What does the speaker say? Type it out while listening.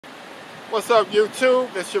What's up,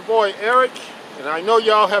 YouTube? It's your boy Eric, and I know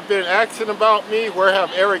y'all have been asking about me. Where have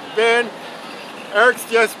Eric been? Eric's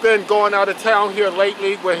just been going out of town here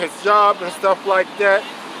lately with his job and stuff like that.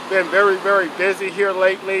 Been very, very busy here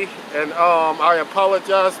lately, and I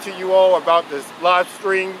apologize to you all about this live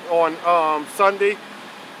stream on Sunday.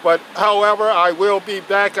 But however, I will be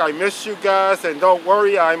back. I miss you guys, and don't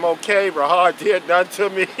worry, I'm okay. Rahad did nothing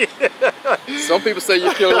to me. Some people say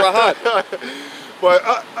you're killing Rahad. But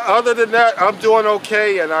other than that, I'm doing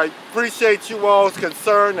okay, and I appreciate you all's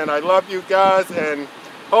concern, and I love you guys, and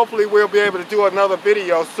hopefully we'll be able to do another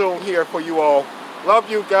video soon here for you all. Love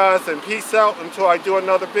you guys, and peace out until I do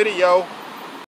another video.